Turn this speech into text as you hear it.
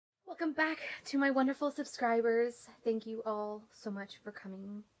Welcome back to my wonderful subscribers. Thank you all so much for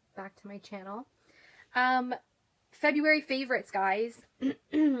coming back to my channel. February favorites, guys.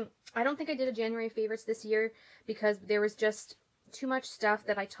 I don't think I did a January favorites this year because there was just too much stuff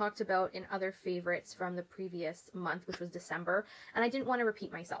that I talked about in other favorites from the previous month, which was December, and I didn't want to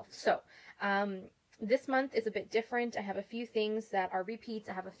repeat myself. So, this month is a bit different. I have a few things that are repeats.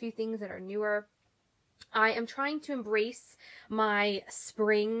 I have a few things that are newer. I am trying to embrace my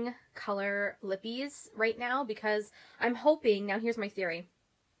spring color lippies right now because I'm hoping, now here's my theory,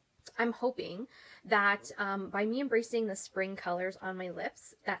 I'm hoping that by me embracing the spring colors on my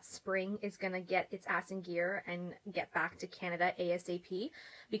lips, that spring is going to get its ass in gear and get back to Canada ASAP,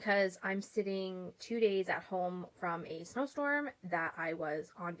 because I'm sitting 2 days at home from a snowstorm that I was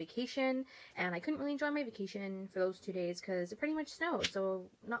on vacation, and I couldn't really enjoy my vacation for those 2 days because it pretty much snowed, so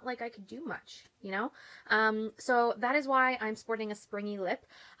not like I could do much, you know? So that is why I'm sporting a springy lip.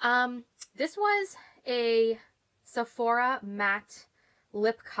 This was a Sephora matte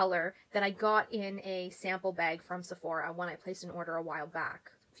lip color that I got in a sample bag from Sephora when I placed an order a while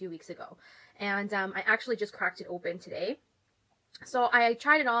back, a few weeks ago. And I actually just cracked it open today. So I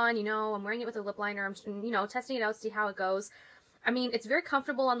tried it on, you know, I'm wearing it with a lip liner, I'm, you know, testing it out, see how it goes. I mean, it's very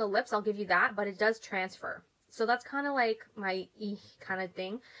comfortable on the lips, I'll give you that, but it does transfer. So that's kind of like my kind of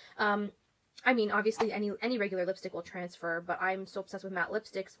thing. I mean, obviously any regular lipstick will transfer, but I'm so obsessed with matte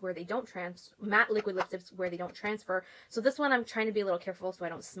lipsticks where they don't matte liquid lipsticks where they don't transfer. So this one I'm trying to be a little careful so I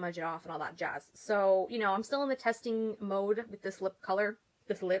don't smudge it off and all that jazz. So, you know, I'm still in the testing mode with this lip color,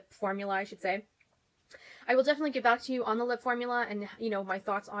 this lip formula, I should say. I will definitely get back to you on the lip formula and, you know, my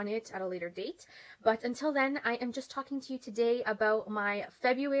thoughts on it at a later date. But until then, I am just talking to you today about my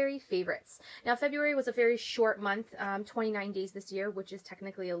February favorites. Now, February was a very short month, 29 days this year, which is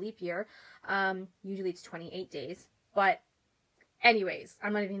technically a leap year. Usually it's 28 days. But anyways,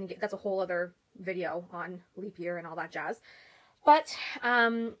 I'm not even going to get, that's a whole other video on leap year and all that jazz. But,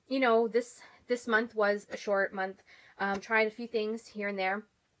 you know, this month was a short month. Tried a few things here and there.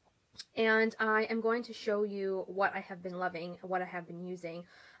 And I am going to show you what I have been loving, what I have been using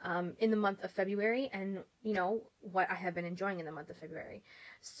in the month of February, and, you know, what I have been enjoying in the month of February.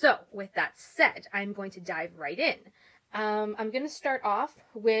 So, with that said, I'm going to dive right in. I'm going to start off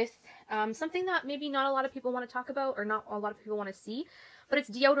with something that maybe not a lot of people want to talk about, or not a lot of people want to see, but it's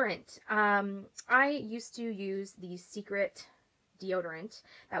deodorant. I used to use the Secret deodorant.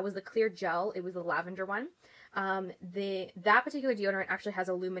 That was the clear gel. It was the lavender one. That particular deodorant actually has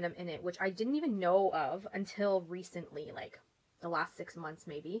aluminum in it, which I didn't even know of until recently, like the last 6 months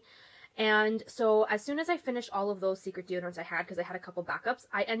maybe. And so as soon as I finished all of those Secret deodorants I had, because I had a couple backups,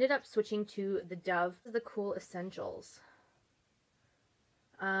 I ended up switching to the Dove, the Cool Essentials.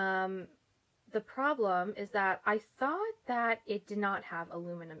 The problem is that I thought that it did not have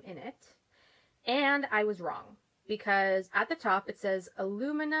aluminum in it, and I was wrong, because at the top it says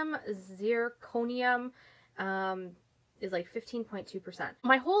aluminum zirconium is like 15.2%.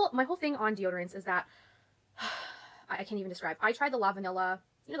 My whole thing on deodorants is that I can't even describe. I tried the La Vanilla,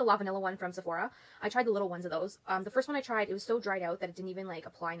 you know, the La Vanilla one from Sephora. I tried the little ones of those. The first one I tried, it was so dried out that it didn't even like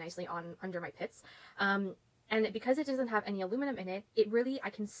apply nicely on under my pits. And because it doesn't have any aluminum in it, it really, I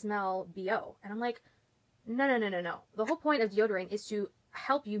can smell BO. And I'm like, no. The whole point of deodorant is to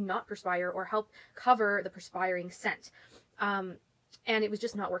help you not perspire or help cover the perspiring scent. And it was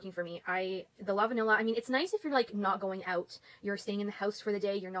just not working for me. The La Vanilla, I mean, it's nice if you're like not going out, you're staying in the house for the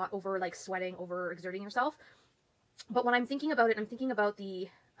day, you're not over like sweating, over exerting yourself. But when I'm thinking about it, I'm thinking about the,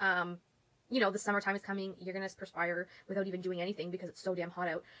 you know, the summertime is coming, you're going to perspire without even doing anything because it's so damn hot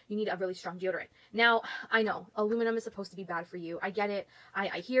out. You need a really strong deodorant. Now, I know aluminum is supposed to be bad for you. I get it.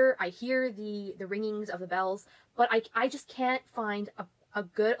 I hear the ringings of the bells, but I just can't find a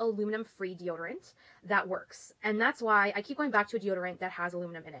good aluminum-free deodorant that works. And that's why I keep going back to a deodorant that has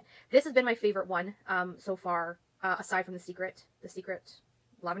aluminum in it. This has been my favorite one so far, aside from the Secret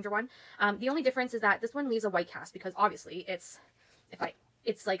lavender one. The only difference is that this one leaves a white cast because obviously it's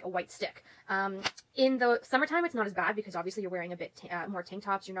like a white stick. In the summertime, it's not as bad because obviously you're wearing a bit more tank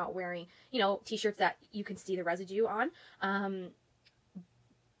tops. You're not wearing, you know, t-shirts that you can see the residue on.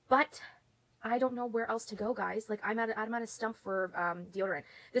 But I don't know where else to go, guys. Like, I'm at a stump for deodorant.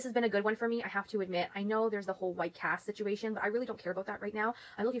 This has been a good one for me, I have to admit. I know there's the whole white cast situation, but I really don't care about that right now.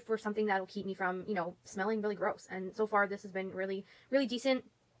 I'm looking for something that'll keep me from, you know, smelling really gross. And so far, this has been really, really decent,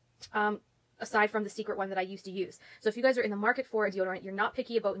 aside from the Secret one that I used to use. So if you guys are in the market for a deodorant, you're not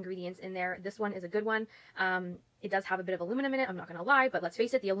picky about ingredients in there, this one is a good one. It does have a bit of aluminum in it, I'm not going to lie, but let's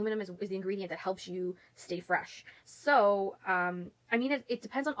face it, the aluminum is the ingredient that helps you stay fresh. So, I mean, it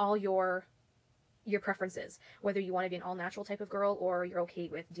depends on all your your preferences, whether you want to be an all natural type of girl or you're okay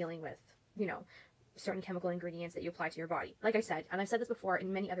with dealing with, you know, certain chemical ingredients that you apply to your body. Like I said, and I've said this before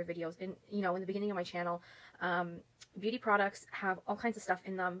in many other videos, in the beginning of my channel, beauty products have all kinds of stuff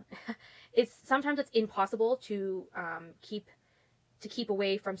in them. Sometimes it's impossible to keep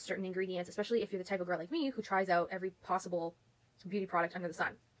away from certain ingredients, especially if you're the type of girl like me who tries out every possible beauty product under the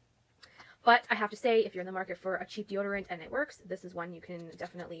sun. But I have to say, if you're in the market for a cheap deodorant and it works, this is one you can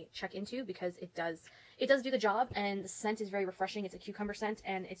definitely check into, because it does do the job, and the scent is very refreshing. It's a cucumber scent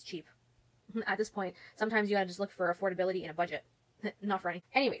and it's cheap. At this point, sometimes you gotta just look for affordability and a budget. Not for any.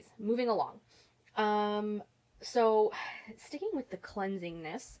 Anyways, moving along. So sticking with the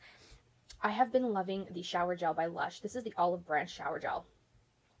cleansingness, I have been loving the shower gel by Lush. This is the olive branch shower gel.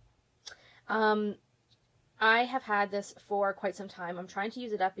 I have had this for quite some time. I'm trying to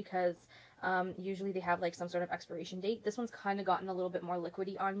use it up because usually they have like some sort of expiration date. This one's kind of gotten a little bit more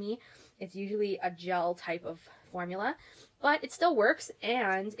liquidy on me. It's usually a gel type of formula, but it still works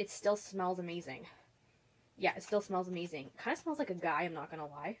and it still smells amazing. Yeah, it still smells amazing. Kind of smells like a guy, I'm not gonna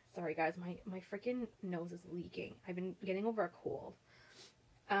lie. Sorry guys, my freaking nose is leaking. I've been getting over a cold.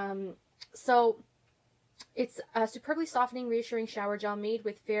 So it's a superbly softening, reassuring shower gel made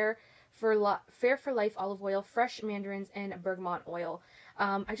with Fair for Life olive oil, fresh mandarins, and bergamot oil.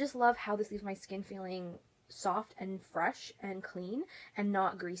 I just love how this leaves my skin feeling soft and fresh and clean and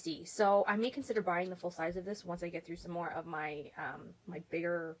not greasy. So I may consider buying the full size of this once I get through some more of my my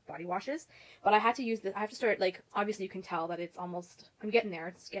bigger body washes. But I had to use this. I have to start, like, obviously you can tell that it's almost, I'm getting there.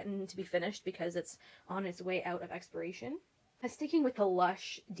 It's getting to be finished because it's on its way out of expiration. Sticking with the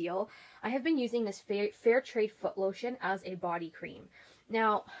Lush deal, I have been using this Fair Trade foot lotion as a body cream.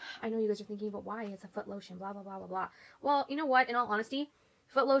 Now, I know you guys are thinking, but why? It's a foot lotion, blah, blah, blah, blah, blah. Well, you know what? In all honesty,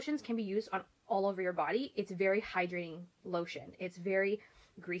 foot lotions can be used on all over your body. It's very hydrating lotion. It's very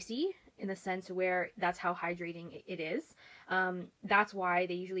greasy in the sense where that's how hydrating it is. That's why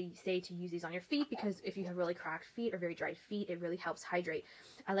they usually say to use these on your feet, because if you have really cracked feet or very dried feet, it really helps hydrate.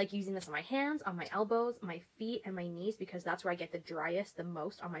 I like using this on my hands, on my elbows, my feet, and my knees, because that's where I get the driest the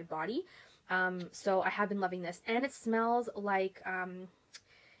most on my body. So I have been loving this, and it smells like,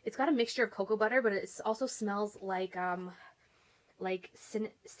 it's got a mixture of cocoa butter, but it also smells like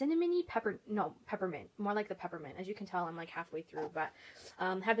cinnamony peppermint, more like the peppermint. As you can tell, I'm like halfway through, but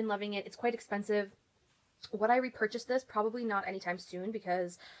have been loving it. It's quite expensive. Would I repurchase this? Probably not anytime soon,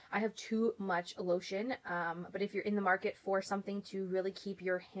 because I have too much lotion. But if you're in the market for something to really keep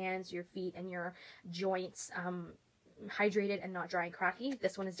your hands, your feet, and your joints hydrated and not dry and cracky,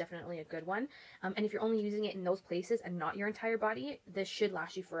 this one is definitely a good one. And if you're only using it in those places and not your entire body, this should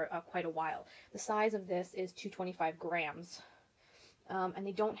last you for quite a while. The size of this is 225 grams. And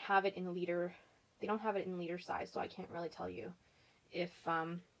they don't have it in liter. They don't have it in liter size, so I can't really tell you if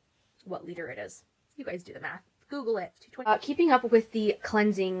what liter it is. You guys do the math. Google it. Keeping up with the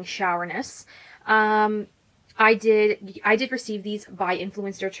cleansing showerness, I did receive these by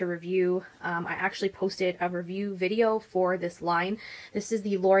Influencer to review. I actually posted a review video for this line. This is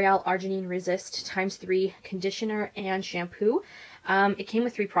the L'Oreal Arginine Resist ×3 conditioner and shampoo. It came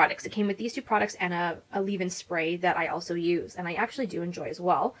with 3 products. It came with these 2 products and a leave-in spray that I also use, and I actually do enjoy as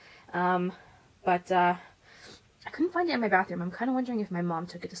well. But I couldn't find it in my bathroom. I'm kind of wondering if my mom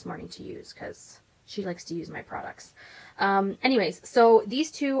took it this morning to use, because she likes to use my products. Anyways, so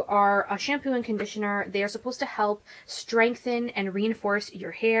these 2 are a shampoo and conditioner. They are supposed to help strengthen and reinforce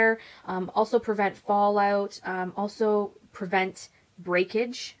your hair, also prevent fallout, also prevent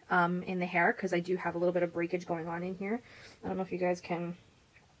breakage in the hair, because I do have a little bit of breakage going on in here. I don't know if you guys can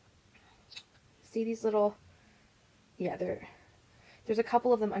see these little, yeah, there's a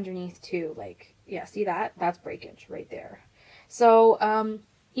couple of them underneath too, like, yeah, see that? That's breakage right there. So,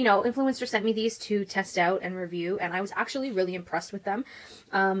 you know, Influencer sent me these to test out and review, and I was actually really impressed with them.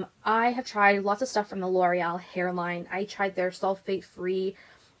 I have tried lots of stuff from the L'Oreal hairline. I tried their sulfate-free,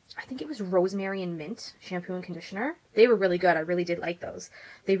 I think it was rosemary and mint shampoo and conditioner. They were really good. I really did like those.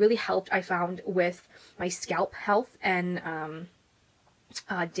 They really helped, I found, with my scalp health and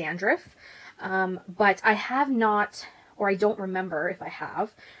dandruff. But I have not, or I don't remember if I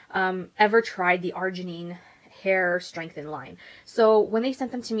have, ever tried the Arginine hair strengthen line. So when they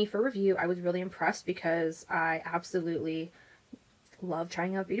sent them to me for review, I was really impressed, because I absolutely love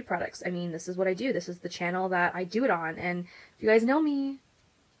trying out beauty products. I mean, this is what I do. This is the channel that I do it on. And if you guys know me,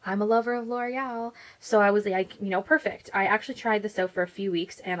 I'm a lover of L'Oreal. So I was like, you know, perfect. I actually tried this out for a few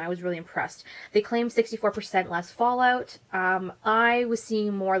weeks and I was really impressed. They claim 64% less fallout. I was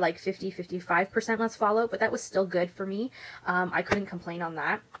seeing more like 50-55% less fallout, but that was still good for me. I couldn't complain on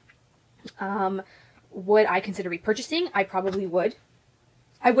that. Would I consider repurchasing? I probably would.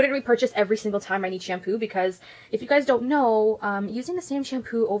 I wouldn't repurchase every single time I need shampoo, because if you guys don't know, using the same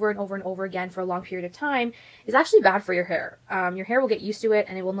shampoo over and over and over again for a long period of time is actually bad for your hair. Your hair will get used to it,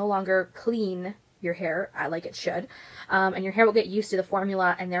 and it will no longer clean your hair like it should. And your hair will get used to the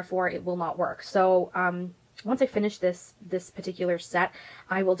formula, and therefore it will not work. So once I finish this particular set,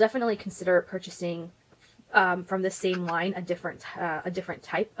 I will definitely consider purchasing from the same line a different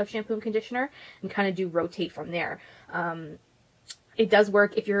type of shampoo and conditioner, and kind of do rotate from there. It does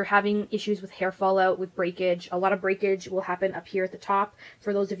work if you're having issues with hair fallout, with breakage. A lot of breakage will happen up here at the top.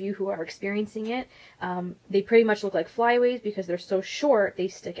 For those of you who are experiencing it, they pretty much look like flyaways because they're so short, they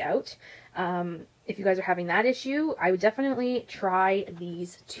stick out. If you guys are having that issue, I would definitely try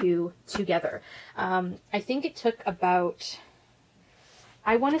these two together. I think it took about,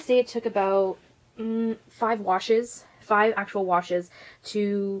 I want to say it took about 5 actual washes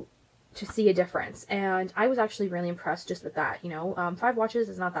to see a difference, and I was actually really impressed just with that. 5 washes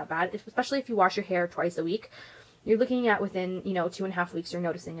is not that bad, especially if you wash your hair twice a week. You're looking at within 2.5 weeks you're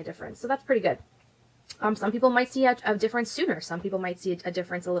noticing a difference, so that's pretty good. Some people might see a difference sooner, some people might see a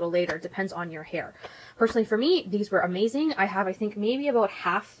difference a little later. It depends on your hair. Personally, for me, these were amazing. I have, I think, maybe about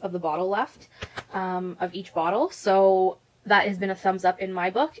half of the bottle left of each bottle, so that has been a thumbs up in my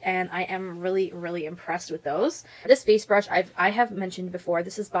book, and I am really, really impressed with those. This face brush I have mentioned before.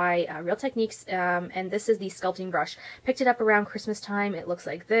 This is by Real Techniques, and this is the sculpting brush. Picked it up around Christmas time. It looks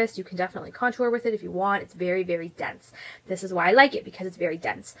like this. You can definitely contour with it if you want. It's very, very dense. This is why I like it, because it's very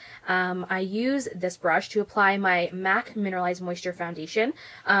dense. I use this brush to apply my MAC Mineralized Moisture Foundation.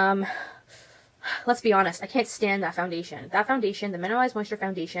 Let's be honest, I can't stand that foundation. That foundation, the Mineralized Moisture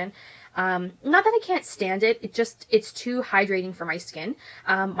Foundation, not that I can't stand it, it's too hydrating for my skin.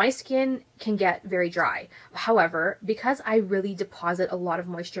 My skin can get very dry. However, because I really deposit a lot of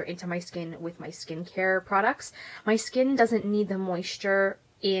moisture into my skin with my skincare products, my skin doesn't need the moisture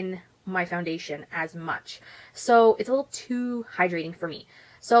in my foundation as much. So it's a little too hydrating for me.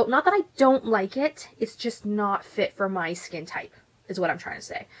 So not that I don't like it, it's just not fit for my skin type, is what I'm trying to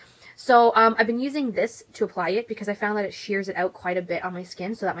say. So I've been using this to apply it because I found that it shears it out quite a bit on my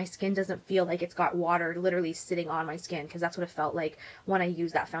skin, so that my skin doesn't feel like it's got water literally sitting on my skin, because that's what it felt like when I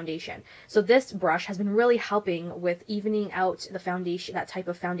used that foundation. So this brush has been really helping with evening out the foundation, that type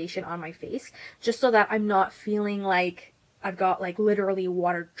of foundation on my face, just so that I'm not feeling like I've got like literally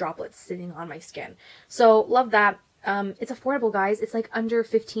water droplets sitting on my skin. So love that. It's affordable, guys. It's like under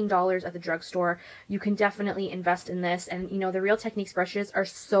 $15 at the drugstore. You can definitely invest in this, and the Real Techniques brushes are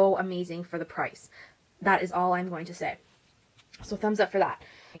so amazing for the price. That is all I'm going to say. So thumbs up for that.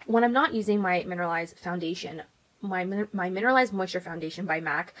 When I'm not using my mineralized foundation, my Mineralized Moisture Foundation by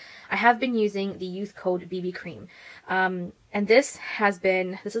MAC, I have been using the Youth Code BB Cream. And this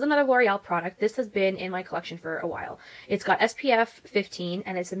is another L'Oreal product. This has been in my collection for a while. It's got SPF 15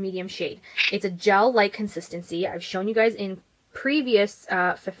 and it's a medium shade. It's a gel-like consistency. I've shown you guys in previous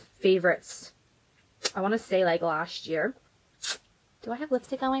favorites, I want to say like last year. Do I have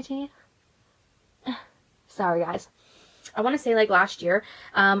lipstick on my teeth? Sorry, guys. I want to say like last year.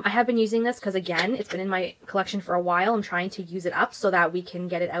 I have been using this because, again, it's been in my collection for a while. I'm trying to use it up so that we can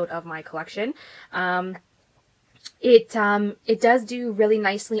get it out of my collection. It does do really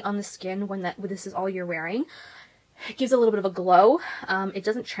nicely on the skin when this is all you're wearing. It gives a little bit of a glow. It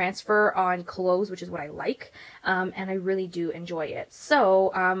doesn't transfer on clothes, which is what I like, and I really do enjoy it.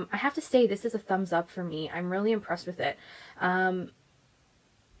 So I have to say this is a thumbs up for me. I'm really impressed with it.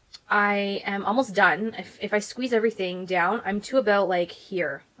 I am almost done. If I squeeze everything down, I'm to about like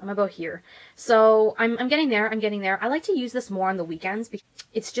here. I'm about here. So I'm getting there. I'm getting there. I like to use this more on the weekends because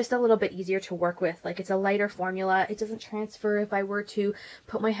it's just a little bit easier to work with. Like, it's a lighter formula. It doesn't transfer if I were to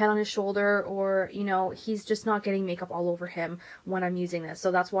put my head on his shoulder, or, he's just not getting makeup all over him when I'm using this.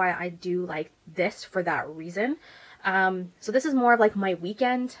 So that's why I do like this for that reason. So this is more of like my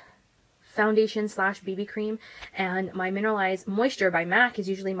weekend foundation / BB cream, and my Mineralized Moisture by MAC is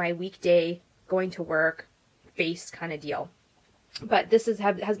usually my weekday going to work face kind of deal. But this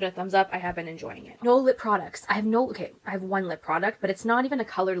has been a thumbs up. I have been enjoying it. No lip products. I have one lip product, but it's not even a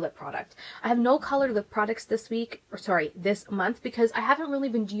colored lip product. I have no colored lip products this month, because I haven't really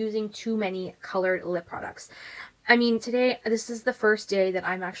been using too many colored lip products. I mean, today, this is the first day that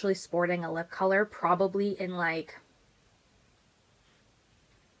I'm actually sporting a lip color, probably in like,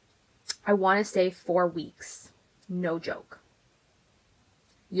 I want to say 4 weeks. No joke.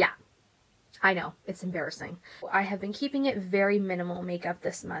 Yeah. I know, it's embarrassing. I have been keeping it very minimal makeup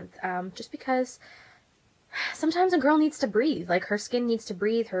this month, just because sometimes a girl needs to breathe. Like, her skin needs to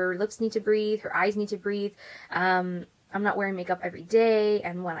breathe, her lips need to breathe, her eyes need to breathe. I'm not wearing makeup every day,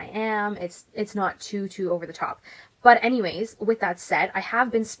 and when I am, it's not too over the top. But anyways, with that said, I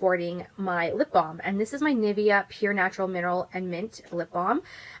have been sporting my lip balm, and this is my Nivea Pure Natural Mineral and Mint lip balm.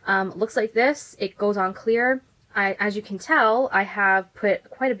 Looks like this. It goes on clear. As you can tell, I have put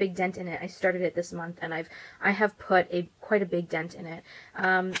quite a big dent in it. I started it this month, and I have put quite a big dent in it.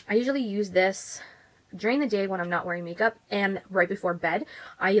 I usually use this during the day when I'm not wearing makeup, and right before bed.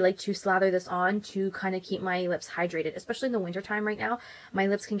 I like to slather this on to kind of keep my lips hydrated, especially in the winter time right now. My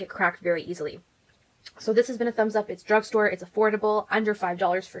lips can get cracked very easily. So this has been a thumbs up. It's drugstore, it's affordable, under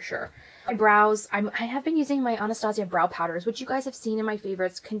 $5 for sure. My brows, I have been using my Anastasia brow powders, which you guys have seen in my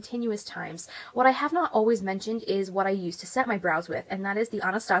favorites continuous times. What I have not always mentioned is what I use to set my brows with, and that is the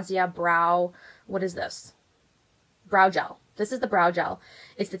Anastasia brow, what is this? Brow gel. This is the brow gel.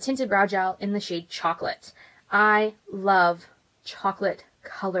 It's the tinted brow gel in the shade Chocolate. I love chocolate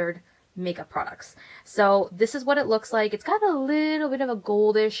colored makeup products. So this is what it looks like. It's got a little bit of a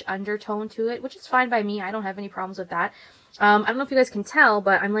goldish undertone to it, which is fine by me. I don't have any problems with that. I don't know if you guys can tell,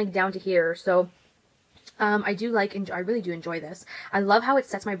 but I'm like down to here. So I really do enjoy this. I love how it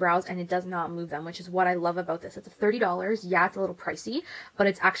sets my brows and it does not move them, which is what I love about this. It's $30. Yeah, it's a little pricey, but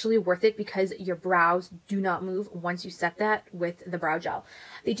it's actually worth it because your brows do not move once you set that with the brow gel.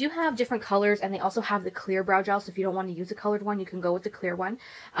 They do have different colors, and they also have the clear brow gel, so if you don't want to use a colored one, you can go with the clear one.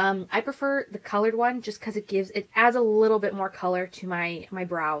 I prefer the colored one just because it adds a little bit more color to my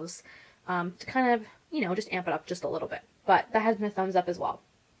brows, to kind of, you know, just amp it up just a little bit. But that has been a thumbs up as well.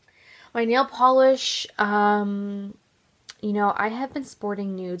 My nail polish, you know, I have been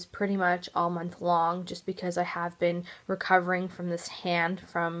sporting nudes pretty much all month long just because I have been recovering from this hand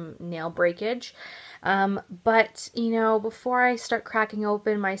from nail breakage. But, you know, before I start cracking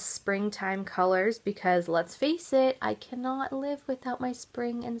open my springtime colors, because let's face it, I cannot live without my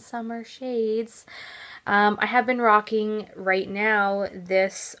spring and summer shades. I have been rocking right now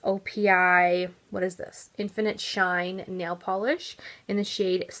this OPI, what is this? Infinite Shine nail polish in the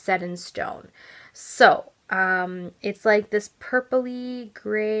shade Set in Stone. So, it's like this purpley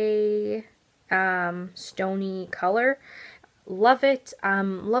gray, stony color. Love it.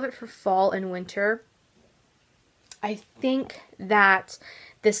 Love it for fall and winter. I think that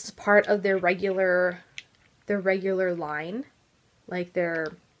this is part of their regular line, like their,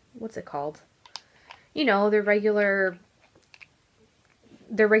 what's it called? You know, their regular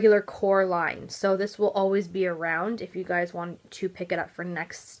core line. So this will always be around if you guys want to pick it up for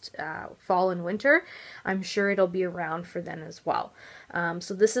next fall and winter. I'm sure it'll be around for then as well.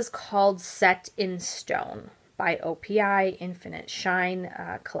 So this is called Set in Stone by OPI Infinite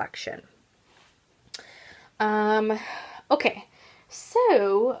Shine collection. Okay,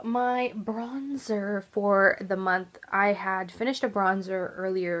 so my bronzer for the month, I had finished a bronzer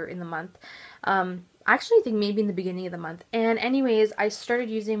earlier in the month. I actually think maybe in the beginning of the month. And anyways, I started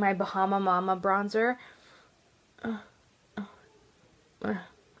using my Bahama Mama bronzer.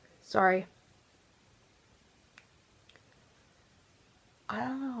 Sorry. I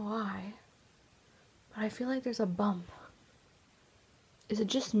don't know why, but I feel like there's a bump. Is it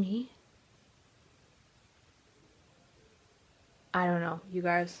just me? I don't know, you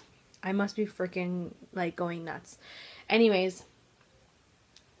guys. I must be freaking, like, going nuts. Anyways.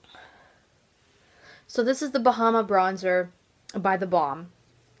 So this is the Bahama bronzer by The Balm.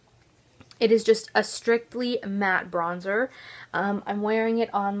 It is just a strictly matte bronzer. I'm wearing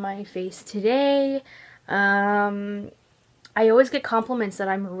it on my face today. I always get compliments that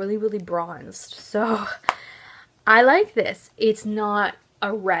I'm really, really bronzed. So I like this. It's not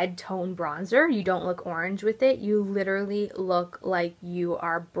a red tone bronzer. You don't look orange with it. You literally look like you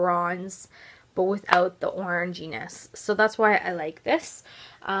are bronze, but without the oranginess. So that's why I like this.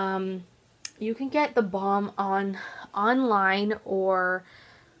 You can get The Balm online, or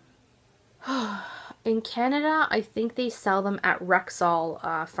in Canada, I think they sell them at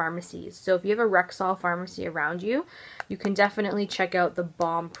Rexall pharmacies. So if you have a Rexall pharmacy around you, you can definitely check out The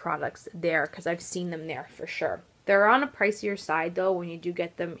Balm products there, because I've seen them there for sure. They're on a pricier side though when you do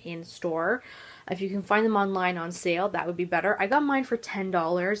get them in store. If you can find them online on sale, that would be better. I got mine for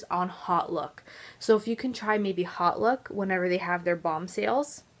 $10 on Hot Look. So if you can try maybe Hot Look whenever they have their balm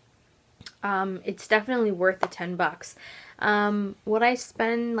sales, it's definitely worth the 10 bucks. Would I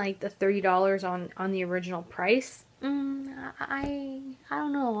spend like the $30 on the original price? I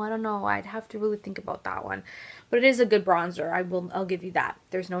don't know. I'd have to really think about that one. But it is a good bronzer. I'll give you that.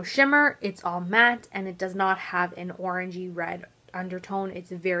 There's no shimmer, it's all matte, and it does not have an orangey red undertone.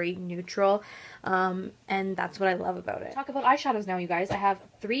 It's very neutral, and that's what I love about it. Talk about eyeshadows now, you guys. I have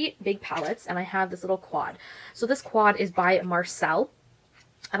 3 big palettes, and I have this little quad. So this quad is by Marcel.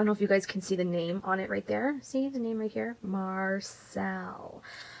 I don't know if you guys can see the name on it right there. See the name right here? Marcel.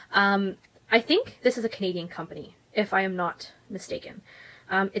 I think this is a Canadian company. if I am not mistaken.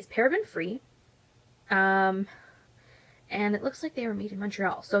 It's paraben free. And it looks like they were made in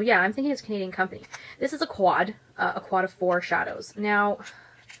Montreal. So yeah, I'm thinking it's a Canadian company. This is a quad of 4 shadows. Now,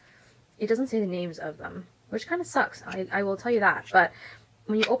 it doesn't say the names of them, which kind of sucks. I will tell you that. But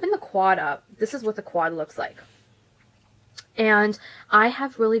when you open the quad up, this is what the quad looks like. And I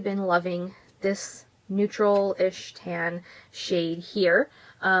have really been loving this neutral-ish tan shade here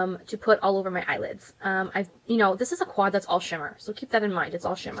to put all over my eyelids. This is a quad that's all shimmer, so keep that in mind. It's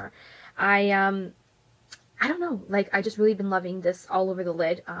all shimmer. I don't know, like, I just really been loving this all over the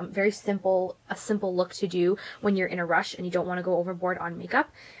lid. Very simple, a simple look to do when you're in a rush and you don't want to go overboard on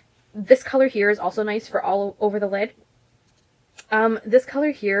makeup. This color here is also nice for all over the lid. This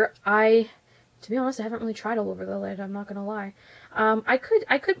color here, to be honest, I haven't really tried all over the lid, I'm not gonna lie. I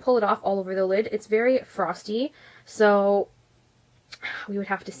could pull it off all over the lid. It's very frosty, so we would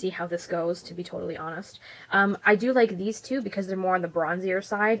have to see how this goes, to be totally honest. I do like these two because they're more on the bronzier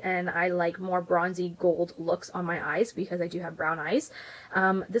side, and I like more bronzy gold looks on my eyes because I do have brown eyes.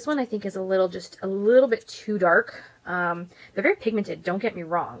 This one I think is just a little bit too dark. They're very pigmented, don't get me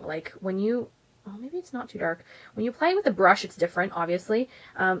wrong. Like when you, oh, maybe it's not too dark. When you apply it with a brush, it's different, obviously.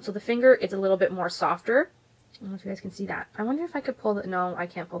 So the finger is a little bit more softer. I don't know if you guys can see that. I wonder if I could pull it. No, I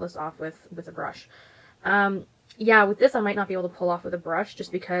can't pull this off with a brush. Yeah, with this I might not be able to pull off with a brush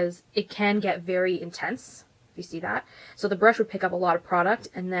just because it can get very intense, if you see that. So the brush would pick up a lot of product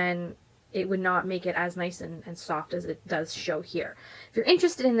and then it would not make it as nice and soft as it does show here. If you're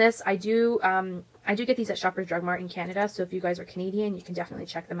interested in this, I do get these at Shoppers Drug Mart in Canada, so if you guys are Canadian, you can definitely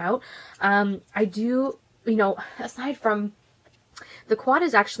check them out. I do, aside from, the quad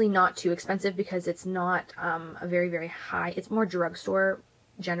is actually not too expensive because it's not a very, very high, it's more drugstore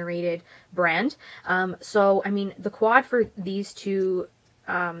generated brand. So I mean, the quad for these two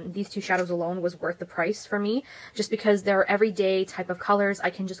shadows alone was worth the price for me, just because they're everyday type of colors.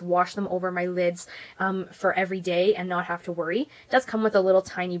 I can just wash them over my lids for every day and not have to worry. It does come with a little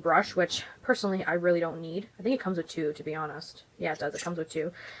tiny brush, which personally I really don't need. I think it comes with 2, to be honest. Yeah, it does. It comes with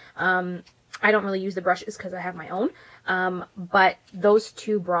 2. I don't really use the brushes because I have my own, but those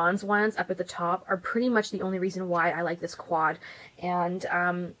 2 bronze ones up at the top are pretty much the only reason why I like this quad. And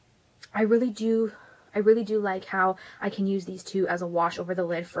I really do like how I can use these 2 as a wash over the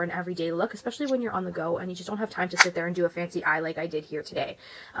lid for an everyday look, especially when you're on the go and you just don't have time to sit there and do a fancy eye like I did here today.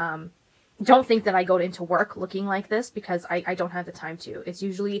 Don't think that I go into work looking like this because I don't have the time to. It's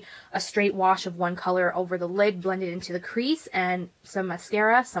usually a straight wash of one color over the lid, blended into the crease, and some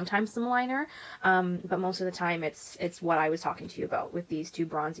mascara, sometimes some liner. But most of the time it's what I was talking to you about with these 2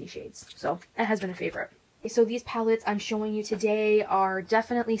 bronzy shades. So it has been a favorite. So these palettes I'm showing you today are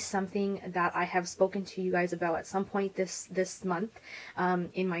definitely something that I have spoken to you guys about at some point this month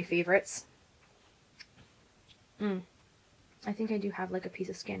in my favorites. I think I do have like a piece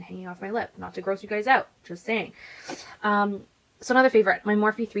of skin hanging off my lip. Not to gross you guys out, just saying. So another favorite, my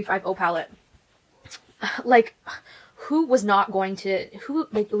Morphe 350 palette. Like,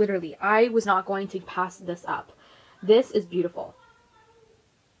 literally, I was not going to pass this up. This is beautiful.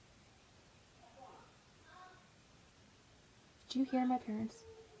 Do you hear my parents?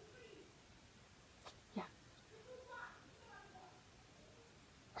 Yeah.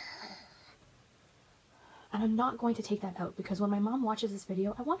 And I'm not going to take that out because when my mom watches this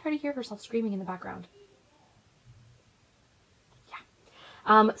video, I want her to hear herself screaming in the background.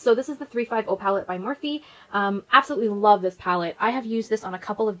 So this is the 350 palette by Morphe. Absolutely love this palette. I have used this on a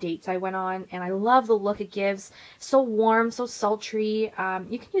couple of dates I went on, and I love the look it gives. So warm, so sultry.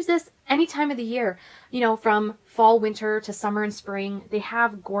 You can use this any time of the year, from fall, winter to summer and spring. They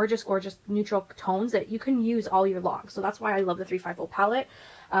have gorgeous, gorgeous neutral tones that you can use all year long. So that's why I love the 350 palette.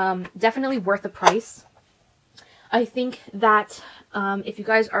 Definitely worth the price. I think that if you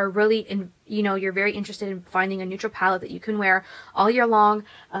guys are really, you're very interested in finding a neutral palette that you can wear all year long,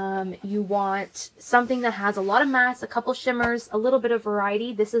 you want something that has a lot of mattes, a couple shimmers, a little bit of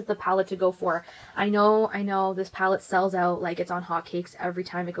variety, this is the palette to go for. I know this palette sells out like it's on hotcakes every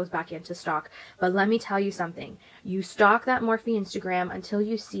time it goes back into stock, but let me tell you something. You stalk that Morphe Instagram until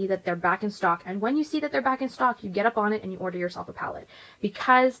you see that they're back in stock, and when you see that they're back in stock, you get up on it and you order yourself a palette,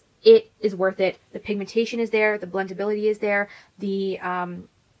 because it is worth it. The pigmentation is there, the blendability is there, the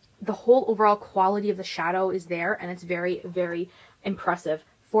whole overall quality of the shadow is there, and it's very, very impressive.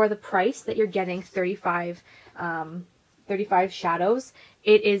 For the price that you're getting, 35 shadows,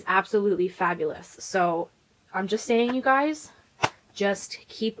 it is absolutely fabulous. So I'm just saying, you guys, just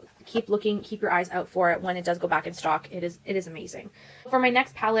keep looking, keep your eyes out for it when it does go back in stock. It is amazing. For my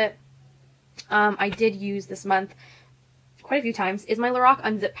next palette, I did use this month quite a few times, is my Lorac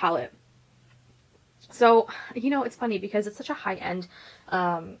Unzip palette. So, you know, it's funny because it's such a high-end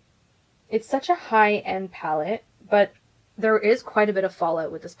palette, but there is quite a bit of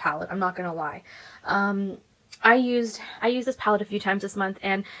fallout with this palette, I'm not gonna lie. I used this palette a few times this month,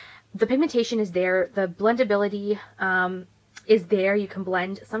 and the pigmentation is there, the blendability is there, you can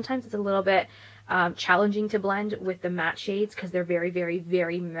blend. Sometimes it's a little bit challenging to blend with the matte shades because they're very, very,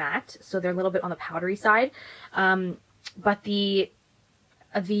 very matte, so they're a little bit on the powdery side. But the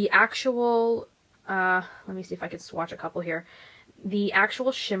actual, let me see if I can swatch a couple here. The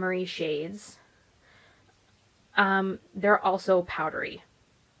actual shimmery shades, they're also powdery,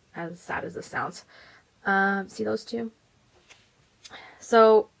 as sad as this sounds. See those two?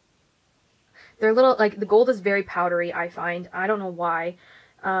 So they're little, like, the gold is very powdery, I find. I don't know why.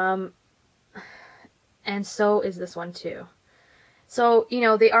 And so is this one too. So, you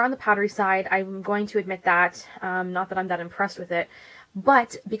know, they are on the powdery side. I'm going to admit that. Not that I'm that impressed with it.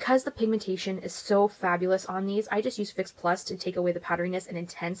 But because the pigmentation is so fabulous on these, I just use Fix Plus to take away the powderiness and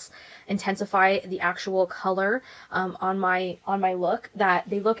intensify the actual color on my look, that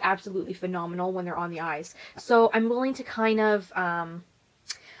they look absolutely phenomenal when they're on the eyes. So I'm willing to kind of, I'm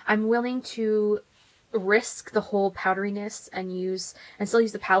willing to risk the whole powderiness and still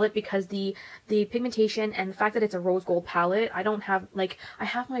use the palette, because the pigmentation and the fact that it's a rose gold palette, I don't have, like, I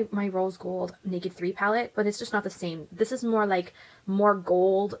have my rose gold Naked 3 palette, but it's just not the same. This is more like more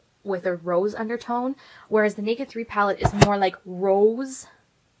gold with a rose undertone, whereas the Naked 3 palette is more like rose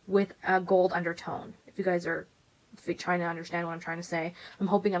with a gold undertone. If you guys are trying to understand what I'm trying to say, I'm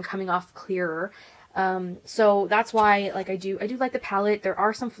hoping I'm coming off clearer. So that's why, like, I do like the palette. There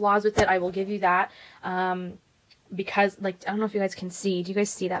are some flaws with it, I will give you that, because, like, I don't know if you guys can see, do you guys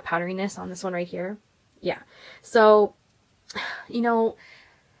see that powderiness on this one right here? Yeah. So, you know,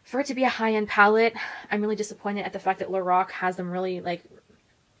 for it to be a high-end palette, I'm really disappointed at the fact that Lorac has them really, like,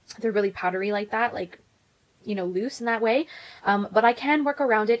 they're really powdery like that, like, you know, loose in that way. But I can work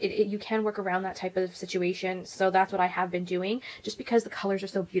around it. You can work around that type of situation. So that's what I have been doing, just because the colors are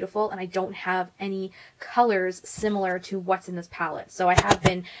so beautiful and I don't have any colors similar to what's in this palette. So I have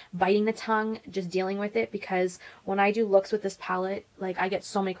been biting the tongue, just dealing with it, because when I do looks with this palette, like, I get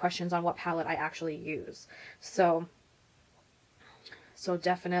so many questions on what palette I actually use. So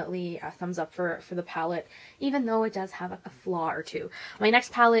definitely a thumbs up for the palette, even though it does have a flaw or two. My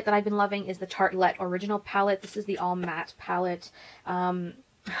next palette that I've been loving is the Tartelette Original palette. This is the all matte palette.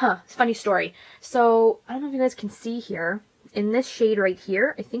 Funny story. So I don't know if you guys can see here, in this shade right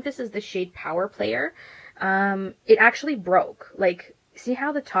here, I think this is the shade Power Player. It actually broke. Like, see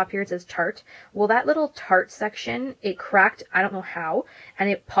how the top here it says Tarte? Well, that little Tarte section, it cracked, I don't know how, and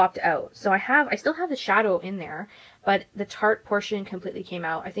it popped out. So I still have the shadow in there, but the Tarte portion completely came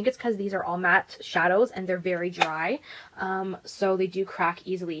out. I think it's because these are all matte shadows and they're very dry, so they do crack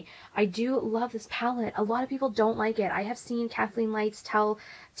easily. I do love this palette. A lot of people don't like it. I have seen Kathleen Lights tell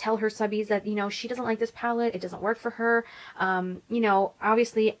her subbies that, you know, she doesn't like this palette. It doesn't work for her. You know,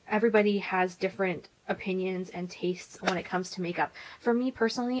 obviously everybody has different opinions and tastes when it comes to makeup. For me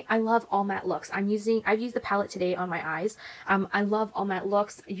personally, I love all matte looks. I've used the palette today on my eyes. I love all matte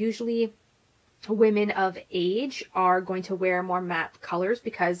looks. Usually women of age are going to wear more matte colors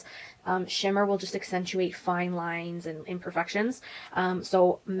because shimmer will just accentuate fine lines and imperfections.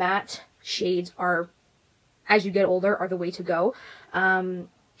 So matte shades are, as you get older, are the way to go.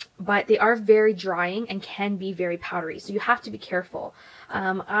 But they are very drying and can be very powdery, so you have to be careful.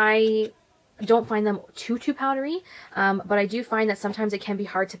 I don't find them too powdery, but I do find that sometimes it can be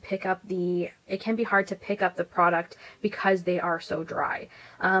hard to pick up the product because they are so dry.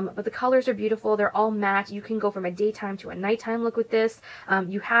 But the colors are beautiful. They're all matte. You can go from a daytime to a nighttime look with this.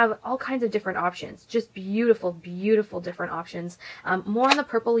 You have all kinds of different options. Just beautiful, beautiful different options. More on the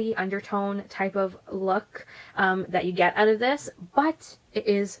purpley undertone type of look that you get out of this, but it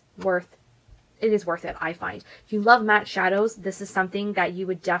is worth it, I find. If you love matte shadows, this is something that you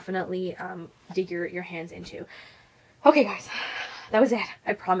would definitely dig your hands into. Okay, guys, that was it.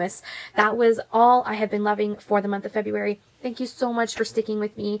 I promise. That was all I have been loving for the month of February. Thank you so much for sticking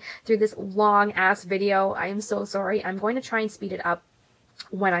with me through this long-ass video. I am so sorry. I'm going to try and speed it up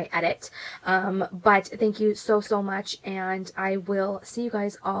when I edit. But thank you so much, and I will see you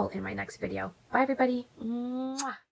guys all in my next video. Bye, everybody. Mwah.